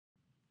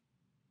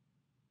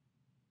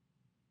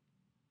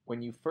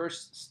When you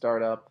first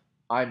start up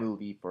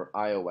iMovie for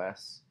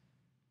iOS,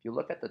 if you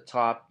look at the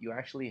top, you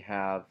actually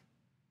have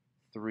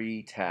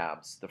three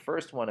tabs. The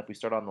first one, if we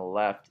start on the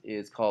left,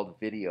 is called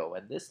Video,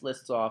 and this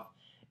lists off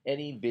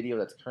any video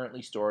that's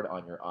currently stored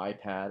on your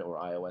iPad or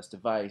iOS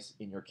device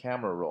in your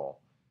camera roll.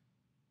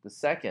 The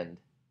second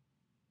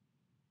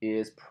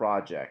is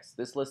Projects.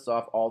 This lists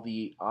off all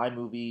the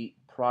iMovie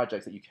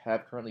projects that you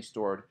have currently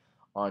stored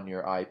on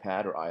your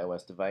iPad or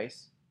iOS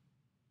device.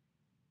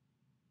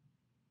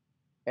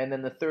 And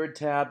then the third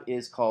tab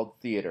is called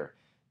Theater.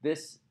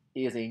 This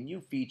is a new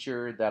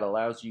feature that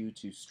allows you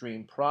to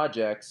stream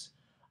projects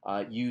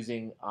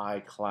using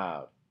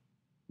iCloud.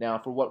 Now,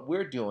 for what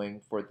we're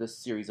doing for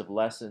this series of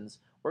lessons,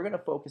 we're going to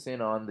focus in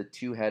on the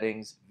two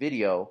headings,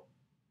 Video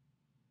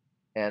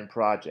and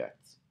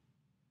Projects.